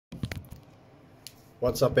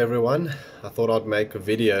What's up everyone? I thought I'd make a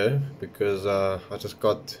video because I just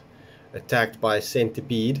got attacked by a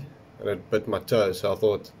centipede and it bit my toe, so I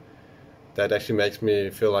thought that actually makes me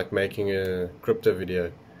feel like making a crypto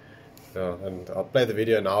video. And I'll play the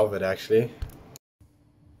video now of it actually.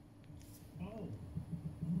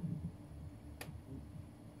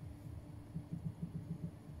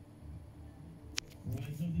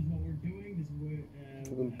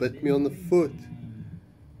 It bit me on the foot.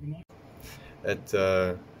 It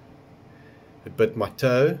bit my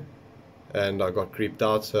toe and I got creeped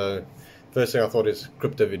out, so first thing I thought is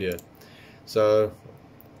crypto video. So I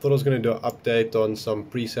thought I was going to do an update on some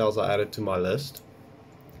pre-sales I added to my list.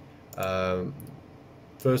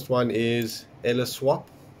 First one is Swap.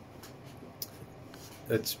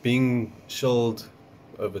 It's being shilled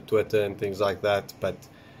over Twitter and things like that, but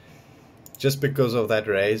just because of that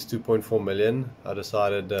raise, 2.4 million, I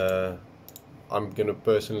decided I'm going to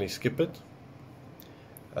personally skip it.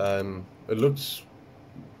 It looks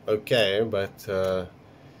okay, but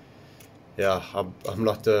yeah, I'm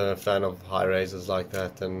not a fan of high raises like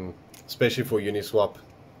that, and especially for Uniswap,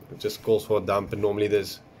 it just calls for a dump, and normally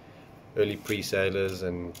there's early pre-salers,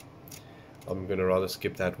 and I'm going to rather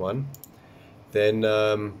skip that one. Then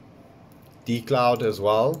D-Cloud as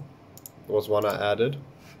well was one I added.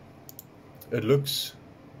 It looks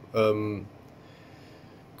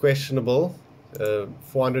questionable.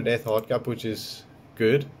 400 ETH hardcap, which is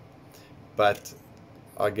good, but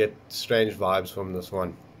I get strange vibes from this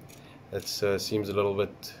one. It seems a little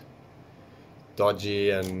bit dodgy,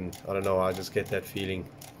 and I don't know, I just get that feeling.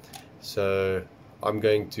 So I'm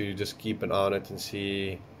going to just keep an eye on it and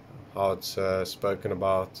see how it's spoken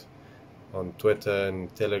about on Twitter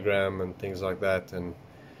and Telegram and things like that, and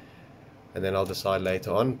then I'll decide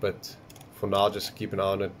later on. But for now, just keep an eye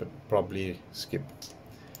on it, but probably skip.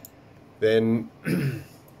 Then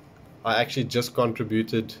I actually just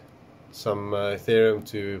contributed some Ethereum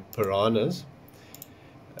to Piranhas.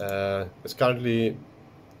 They're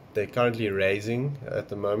currently raising at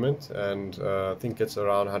the moment, and I think it's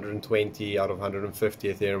around 120 out of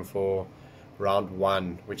 150 Ethereum for round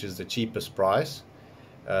 1, which is the cheapest price.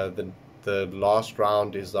 The last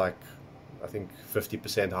round is like, I think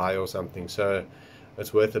 50% high or something, so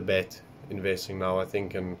it's worth a bet investing now, I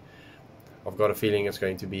think, and I've got a feeling it's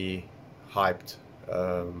going to be hyped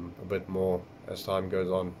a bit more as time goes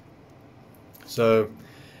on. So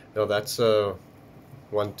that's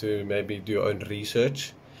one to maybe do your own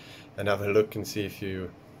research and have a look and see if you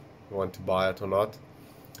want to buy it or not.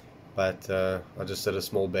 But I just did a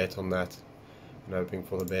small bet on that and hoping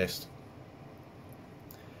for the best.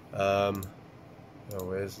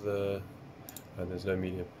 Where's the... Oh, there's no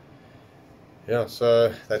medium. Yeah,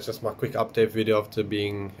 so that's just my quick update video after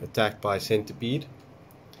being attacked by a centipede.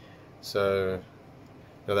 So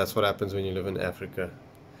that's what happens when you live in Africa.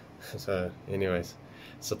 So anyways,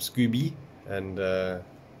 subscribe, and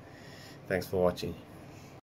thanks for watching.